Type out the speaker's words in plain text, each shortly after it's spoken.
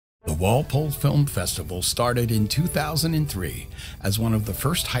Walpole Film Festival started in 2003 as one of the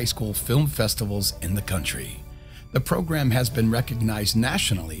first high school film festivals in the country. The program has been recognized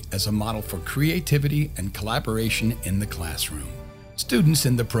nationally as a model for creativity and collaboration in the classroom. Students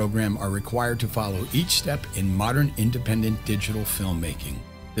in the program are required to follow each step in modern independent digital filmmaking.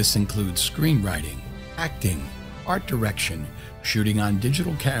 This includes screenwriting, acting, art direction, shooting on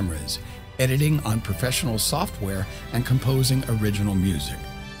digital cameras, editing on professional software, and composing original music.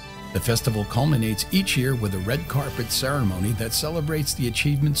 The festival culminates each year with a red carpet ceremony that celebrates the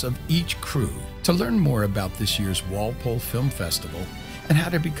achievements of each crew. To learn more about this year's Walpole Film Festival and how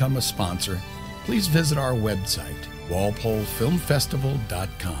to become a sponsor, please visit our website,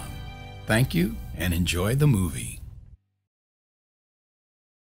 walpolefilmfestival.com. Thank you and enjoy the movie.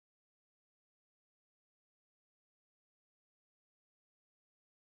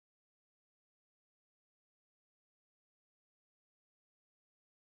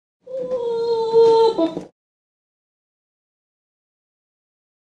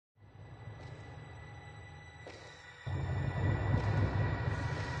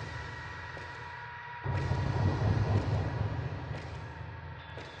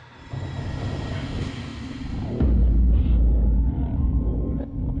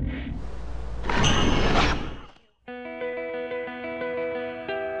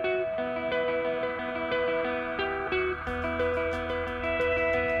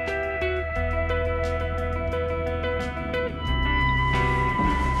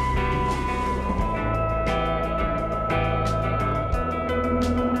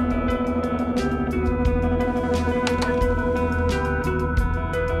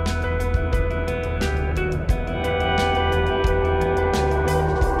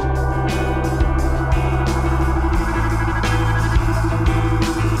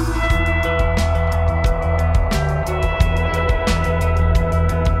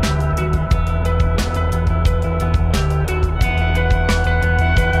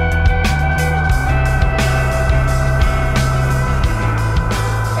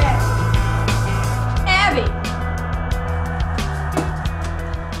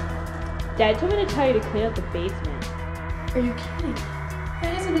 Dad told me to tell you to clean up the basement. Are you kidding?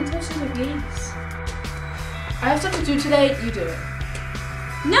 That hasn't been touched in weeks. I have stuff to do today, you do it.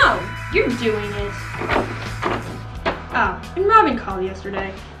 No, you're doing it. Oh, and Robin called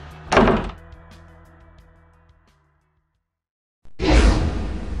yesterday.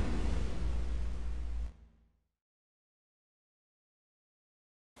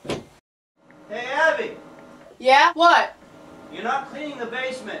 Hey, Abby! Yeah? What? You're not cleaning the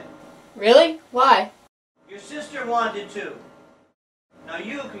basement. Really? Why? Your sister wanted to. Now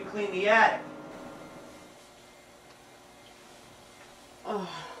you can clean the attic. Oh.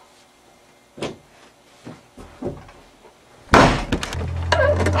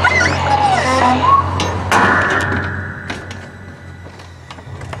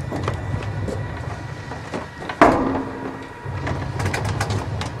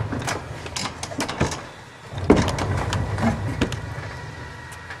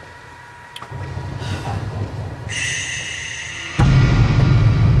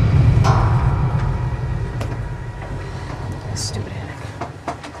 Stupid attic.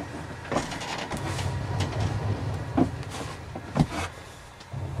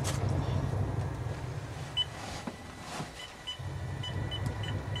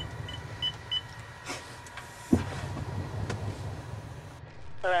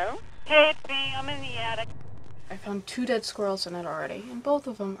 Hello? Hey, it's me. I'm in the attic. I found 2 dead squirrels in it already, and both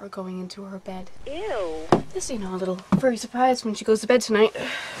of them are going into her bed. Ew. Just, a little furry surprise when she goes to bed tonight.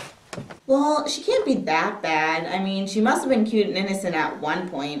 Well, she can't be that bad. I mean, she must have been cute and innocent at one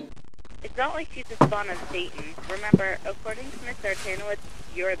point. It's not like she's the spawn of Satan. Remember, according to Miss Artanowitz,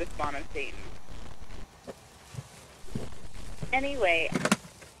 you're the spawn of Satan. Anyway,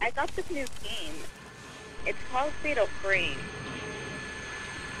 I got this new game. It's called Fatal Frame.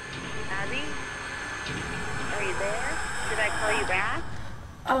 Abby? Are you there? Should I call you back?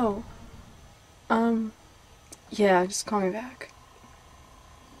 Oh. Yeah, just call me back.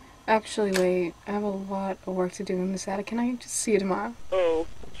 Actually, wait, I have a lot of work to do in this attic. Can I just see you tomorrow?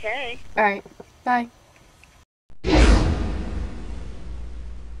 Okay. Alright, bye.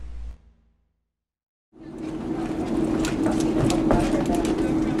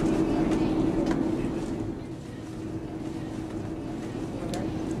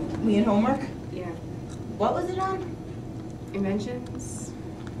 We had homework? Yeah. What was it on? Inventions?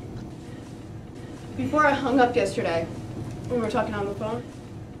 Before I hung up yesterday, when we were talking on the phone,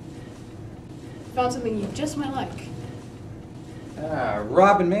 I found something you just might like.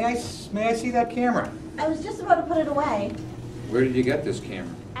 Robin, may I see that camera? I was just about to put it away. Where did you get this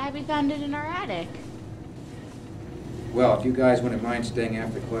camera? Abby found it in our attic. Well, if you guys wouldn't mind staying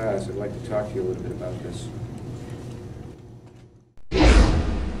after class, I'd like to talk to you a little bit about this.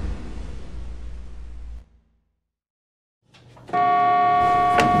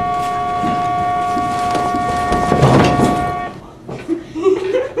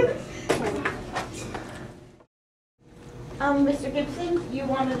 Mr. Gibson, you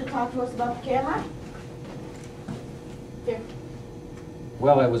wanted to talk to us about the camera? Here.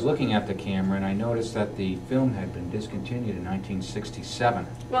 Well, I was looking at the camera and I noticed that the film had been discontinued in 1967.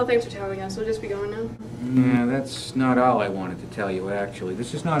 Well, thanks for telling us. We'll just be going now. Yeah, that's not all I wanted to tell you, actually.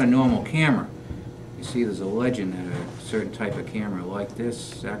 This is not a normal camera. You see, there's a legend that a certain type of camera like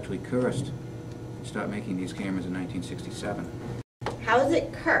this is actually cursed. They stopped making these cameras in 1967. How is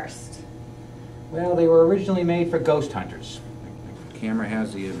it cursed? Well, they were originally made for ghost hunters. The camera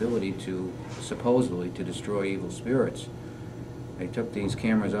has the ability to, supposedly, to destroy evil spirits. They took these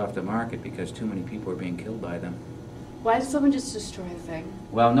cameras off the market because too many people were being killed by them. Why does someone just destroy the thing?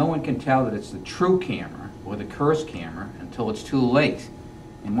 Well, no one can tell that it's the true camera or the cursed camera until it's too late.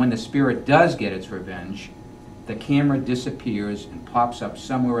 And when the spirit does get its revenge, the camera disappears and pops up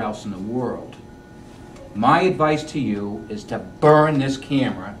somewhere else in the world. My advice to you is to burn this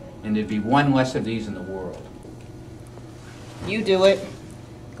camera, and there'd be one less of these in the world. You do it.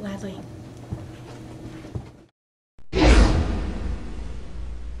 Gladly.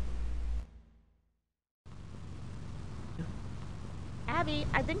 Abby,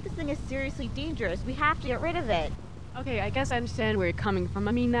 I think this thing is seriously dangerous. We have to get rid of it. Okay, I guess I understand where you're coming from.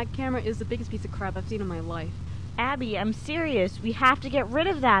 I mean, that camera is the biggest piece of crap I've seen in my life. Abby, I'm serious. We have to get rid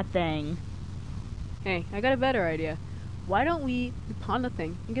of that thing. Hey, I got a better idea. Why don't we pawn the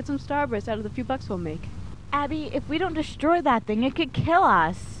thing and get some Starburst out of the few bucks we'll make? Abby, if we don't destroy that thing, it could kill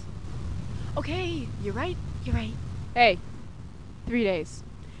us. Okay, you're right. Hey, 3 days.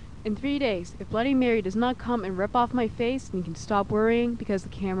 In 3 days, if Bloody Mary does not come and rip off my face, then you can stop worrying because the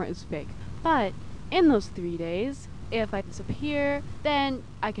camera is fake. But in those 3 days, if I disappear, then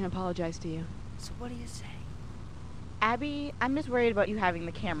I can apologize to you. So what do you say? Abby, I'm just worried about you having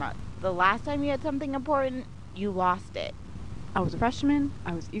the camera. The last time you had something important, you lost it. I was a freshman.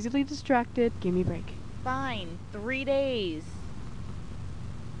 I was easily distracted. Give me a break. Fine. 3 days.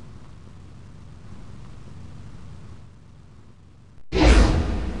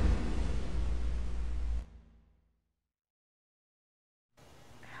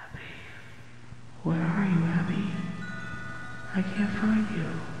 Where are you, Abby? I can't find you.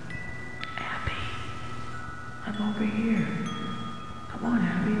 Abby, I'm over here. Come on,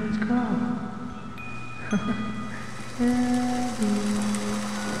 Abby, let's go. Abby.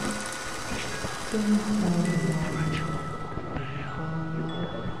 The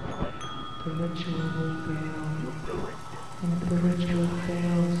ritual will fail. And if the ritual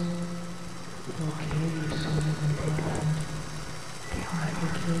fails, they'll kill you soon and blind. I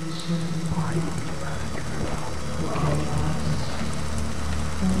will kill you soon and blind. They'll kill us.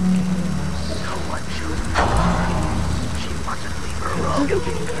 So what should she mustn't leave her alone.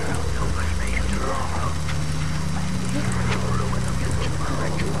 Nobody may enter her room. Ruin the beautiful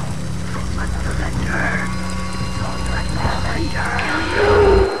ritual. Let them enter. Don't let them enter.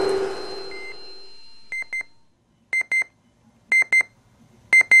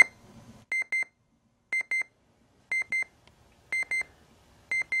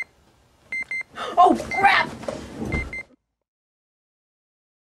 Oh, crap!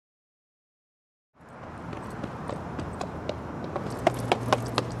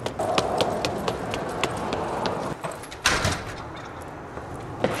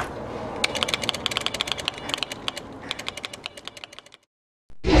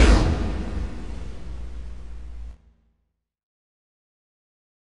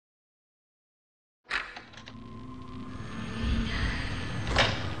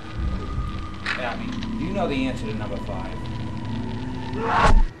 Abby, do you know the answer to number 5?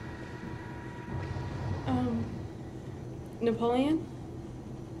 Napoleon?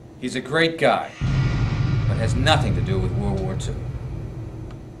 He's a great guy, but has nothing to do with World War II.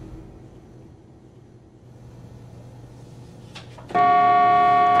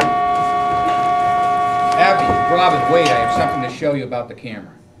 Abby, Robin, wait, I have something to show you about the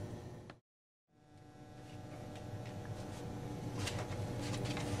camera.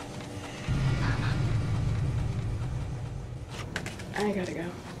 I gotta go.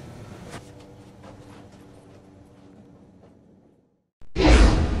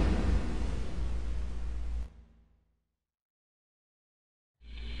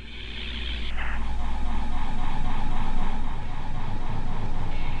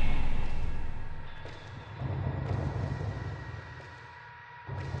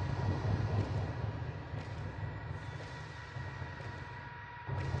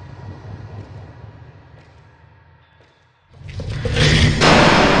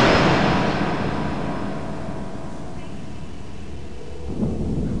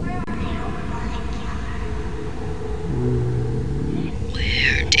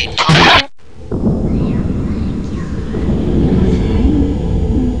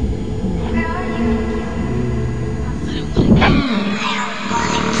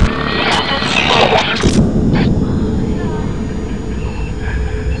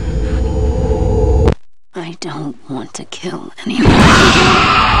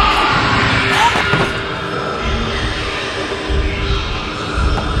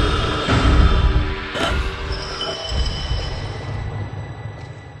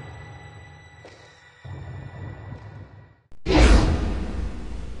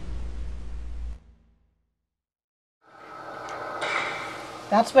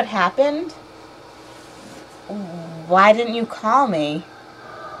 That's what happened? Why didn't you call me?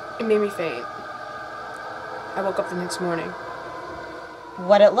 It made me faint. I woke up the next morning.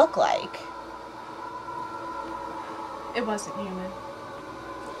 What'd it look like? It wasn't human.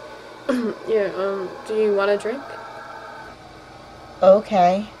 Yeah, do you want a drink?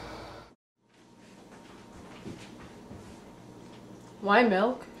 Okay. Why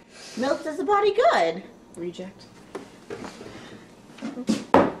milk? Milk does the body good. Reject.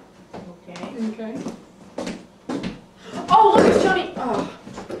 Okay. Oh, look, it's Johnny! Oh,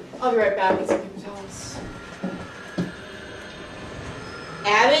 I'll be right back. It's something to tell us.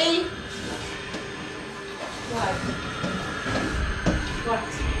 Abby? What?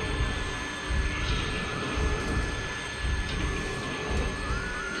 What?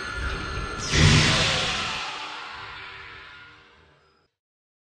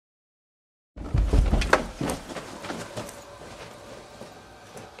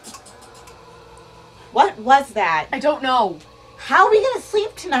 What was that? I don't know. How are we gonna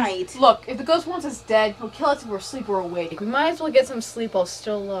sleep tonight? Look, if the ghost wants us dead, he'll kill us if we're asleep or awake. We might as well get some sleep while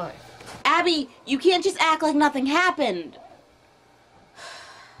still alive. Abby, you can't just act like nothing happened.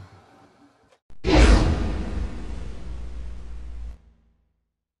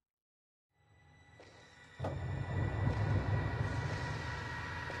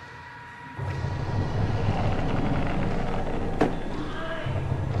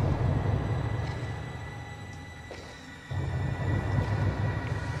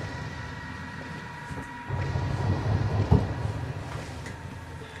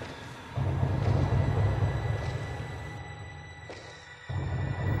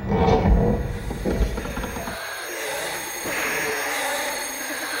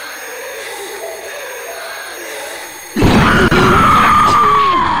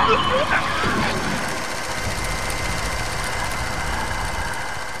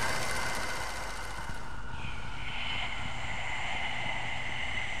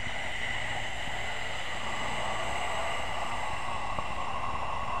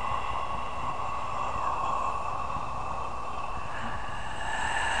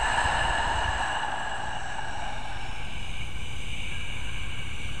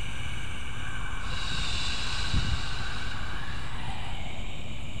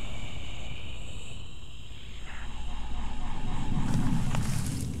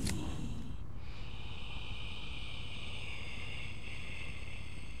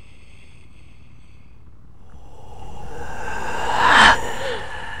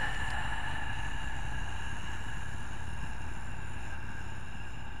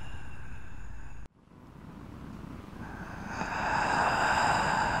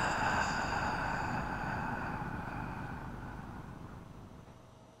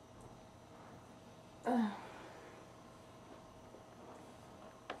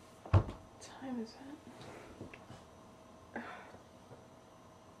 Time is it?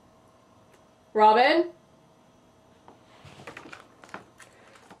 Robin?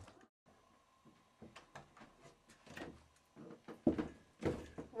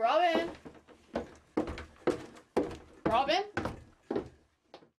 Robin? Robin?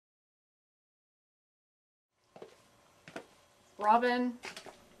 Robin?